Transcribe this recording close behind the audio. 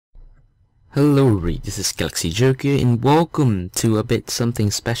Hello Reed, this is Galaxy Joker and welcome to a bit something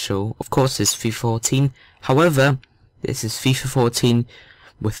special. Of course it's FIFA 14, however, this is FIFA 14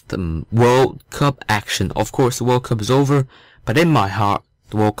 with the World Cup action. Of course the World Cup is over, but in my heart,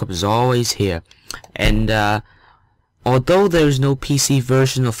 the World Cup is always here. And although there is no PC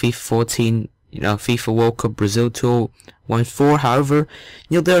version of FIFA 14, FIFA World Cup Brazil 2014, however,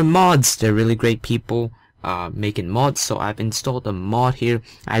 there are mods, they're really great people making mods, so I've installed a mod here.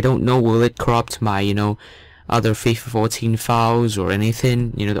 I don't know, will it corrupt my other FIFA 14 files or anything,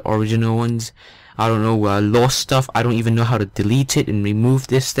 the original ones. I don't know, lost stuff. I don't even know how to delete it and remove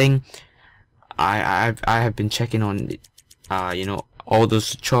this thing. I have been checking on all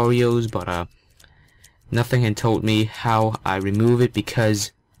those tutorials, but nothing had told me how I remove it,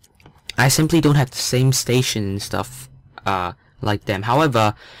 because I simply don't have the same station and stuff like them.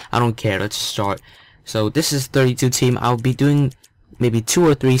 However, I don't care, let's start. So this is 32 team. I'll be doing maybe 2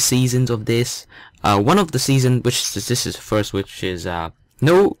 or 3 seasons of this. One of the season, this is the first, which is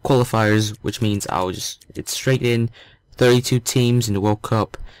no qualifiers, which means it's straight in 32 teams in the World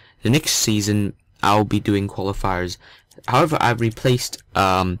Cup. The next season I'll be doing qualifiers. However, I've replaced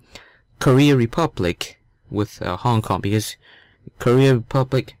Korea Republic with Hong Kong, because Korea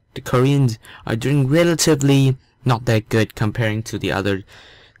Republic, the Koreans are doing relatively not that good comparing to the other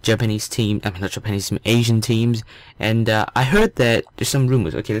Japanese team, not Japanese team, Asian teams. And I heard that there's some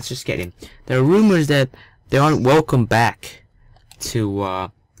rumors. Okay, let's just get in. There are rumors that they aren't welcome back to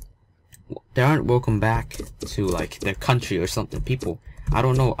like their country or something. People, I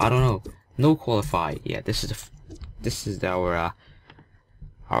don't know. No qualify. Yeah, this is our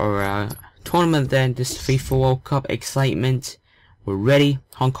tournament. Then this FIFA World Cup excitement. We're ready.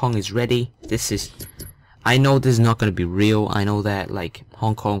 Hong Kong is ready. I know this is not going to be real. I know that, like,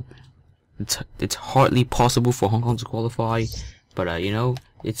 Hong Kong, it's hardly possible for Hong Kong to qualify, but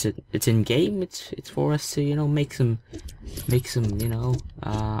it's in game. It's for us to make some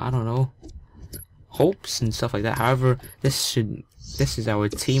I don't know, hopes and stuff like that. However, this is our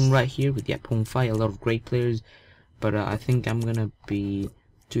team right here with EP01, a lot of great players, but I think I'm gonna be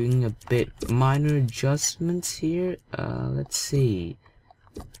doing a bit minor adjustments here. Let's see.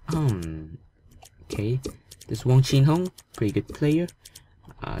 Okay, this Wong Chin Hong, pretty good player.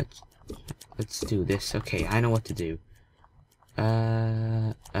 Let's do this. Okay, I know what to do.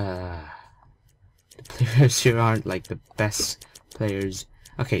 The players here aren't like the best players.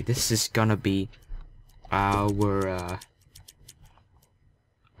 Okay, this is gonna be our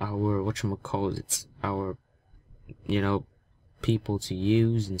whatchamacallit, it's our people to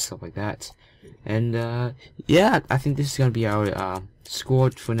use and stuff like that. And yeah, I think this is gonna be our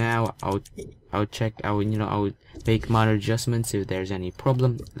squad for now. I'll check. I would make minor adjustments if there's any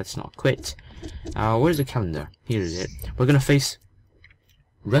problem. Let's not quit. Where's the calendar? Here is it. We're gonna face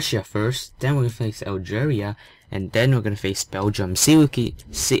Russia first, then we're gonna face Algeria, and then we're gonna face Belgium. We'll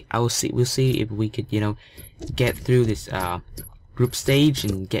see if we could get through this group stage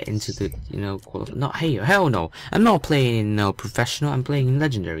and get into the hell no, I'm not playing professional. I'm playing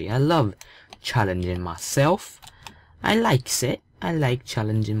legendary. I love challenging myself. I like it. I like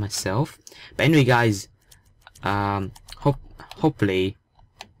challenging myself. But anyway, guys, hopefully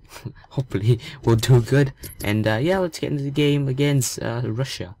we'll do good. And yeah, let's get into the game against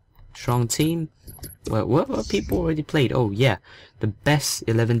Russia. Strong team. Well, what people already played? Oh yeah, the best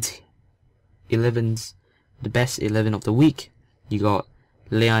 11 of the week. You got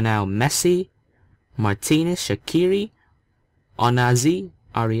Lionel Messi, Martinez, Shaqiri, Onazi,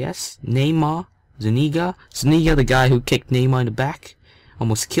 Arias, Neymar, Zuniga, the guy who kicked Neymar in the back,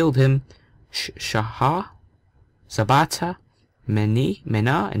 almost killed him, Shahar, Sabata,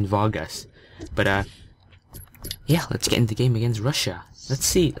 Mena, and Vargas. But yeah, let's get into the game against Russia. Let's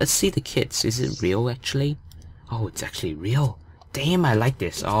see the kits. Is it real actually? Oh, it's actually real. Damn, I like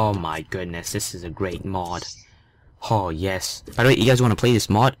this. Oh my goodness, this is a great mod. Oh yes. By the way, you guys want to play this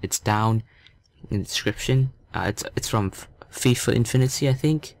mod? It's down in the description. It's from FIFA Infinity, I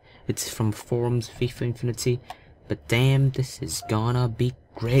think. It's from forums FIFA Infinity. But damn, this is gonna be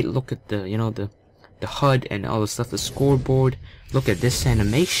great. Look at the the HUD and all the stuff, the scoreboard. Look at this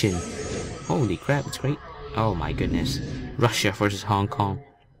animation. Holy crap, it's great. Oh my goodness. Russia versus Hong Kong.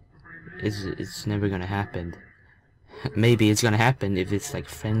 It's never gonna happen. Maybe it's gonna happen if it's like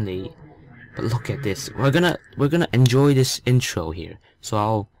friendly. But look at this. We're gonna enjoy this intro here.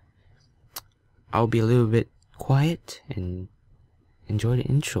 So I'll be a little bit quiet and enjoy the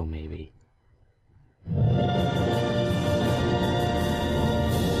intro maybe.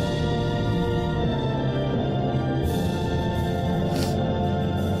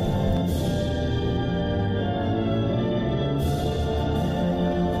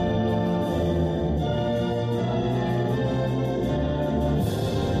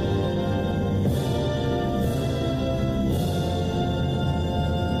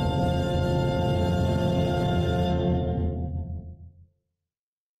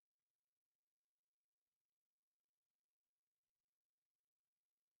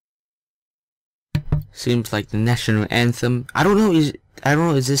 Seems like the national anthem. I don't know.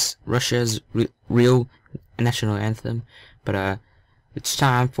 Is this Russia's real national anthem? But it's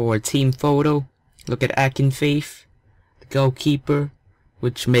time for a team photo. Look at Akinfeev, the goalkeeper,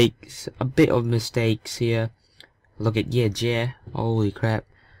 which makes a bit of mistakes here. Look at yeah. Holy crap!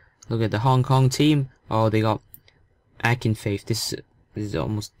 Look at the Hong Kong team. Oh, they got Akinfeev. This is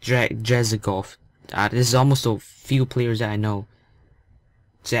almost Jazikov. This is almost a few players that I know.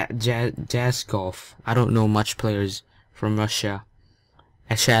 Jazkov. I don't know much players from Russia.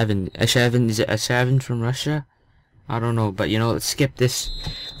 Ashavin. Is it Ashavin from Russia? I don't know, but you know, let's skip this.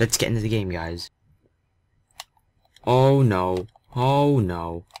 Let's get into the game, guys. Oh no. Oh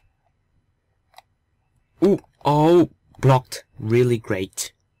no. Ooh. Oh, blocked. Really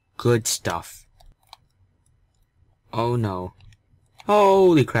great. Good stuff. Oh no.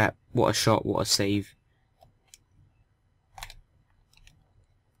 Holy crap. What a shot. What a save.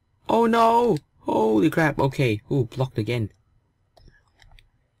 Oh no! Holy crap, okay. Ooh, blocked again.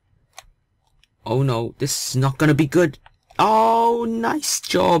 Oh no, this is not gonna be good. Oh, nice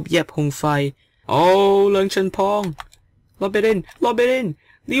job, Yep Hong Fai. Oh, Leung Chen Pong. Lob it in,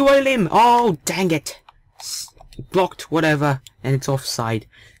 Li Wei Lim. Oh, dang it. Blocked, whatever, and it's offside.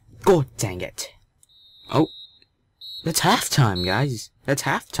 God dang it. Oh, that's halftime, guys. That's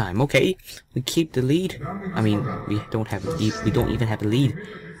halftime, okay. We keep the lead. I mean, we don't even have a lead.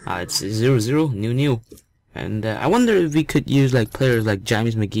 It's 0-0, new. And I wonder if we could use like players like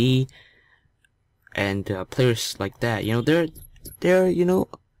James McGee and players like that. You know, they're you know,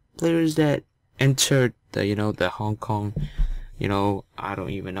 players that entered the the Hong Kong. You know, I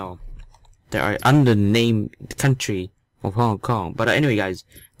don't even know. They are under the name the country of Hong Kong. But anyway, guys,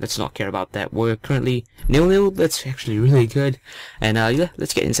 let's not care about that. We're currently 0-0. That's actually really good. And yeah,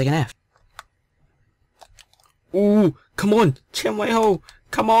 let's get in the second half. Ooh, come on, Chen Wei Ho.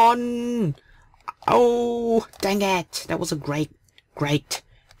 Come on! Oh, dang it! That was a great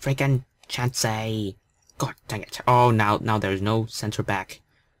freaking chance. God dang it! Oh, now there's no center back.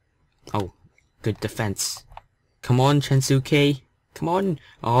 Oh, good defense. Come on, Chen Su-Kei. Come on!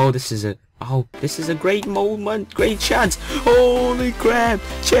 Oh, this is a great moment, great chance. Holy crap!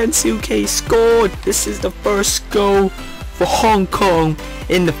 Chen Su-Kei scored. This is the first goal for Hong Kong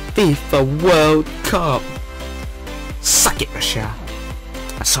in the FIFA World Cup. Suck it, Russia.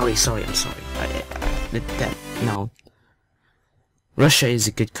 Sorry, I'm sorry. No. Russia is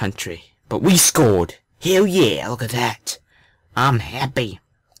a good country, but we scored. Hell yeah, look at that. I'm happy.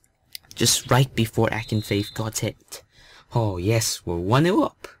 Just right before Akinfeev got hit. Oh yes, we're 1-0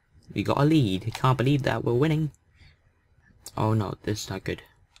 up. We got a lead. I can't believe that we're winning. Oh no, this is not good.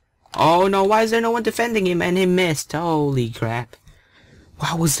 Oh no, why is there no one defending him and he missed? Holy crap.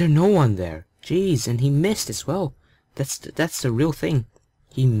 Why was there no one there? Jeez, and he missed as well. That's the real thing.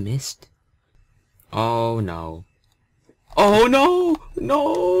 He missed. Oh no. Oh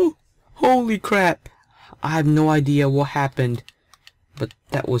no! Holy crap. I have no idea what happened. But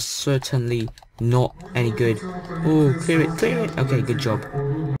that was certainly not any good. Oh, clear it. Okay, good job.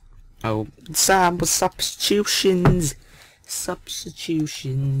 Oh, some substitutions.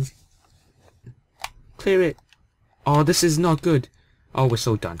 Clear it. Oh, this is not good. Oh, we're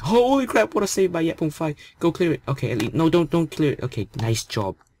so done. Holy crap, what a save by Yep Hong Fai. Go clear it. Okay, elite. No, don't clear it. Okay, nice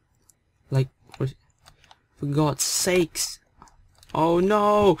job. Like, for God's sakes. Oh,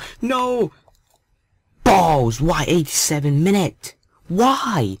 no. Balls. Why 87 minute?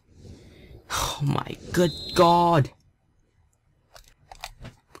 Why? Oh, my good God.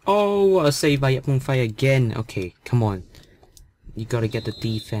 Oh, what a save by Yep Hong Fai again. Okay, come on. You gotta get the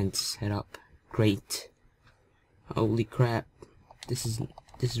defense set up. Great. Holy crap. This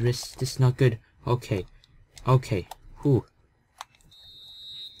is not good. Okay. Whew.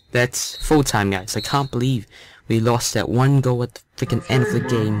 That's full time, guys. I can't believe we lost that one goal at the freaking end of the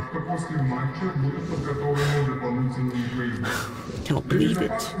game. Cannot believe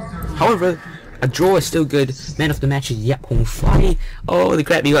it. However, a draw is still good. Man of the match is Yep Hong Fai. Oh, the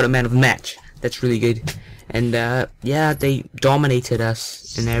crap, you got a man of the match. That's really good. And yeah, they dominated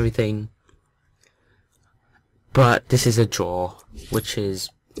us and everything. But this is a draw, which is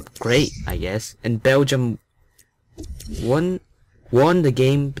great, I guess. And Belgium won the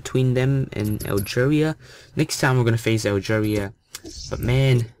game between them and Algeria. Next time we're gonna face Algeria. But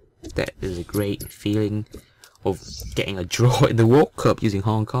man, that is a great feeling of getting a draw in the World Cup using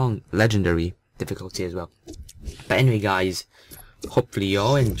Hong Kong. Legendary difficulty as well. But anyway, guys, hopefully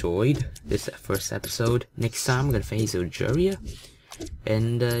y'all enjoyed this first episode. Next time we're gonna face Algeria.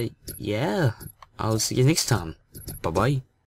 And yeah, I'll see you next time. Bye bye.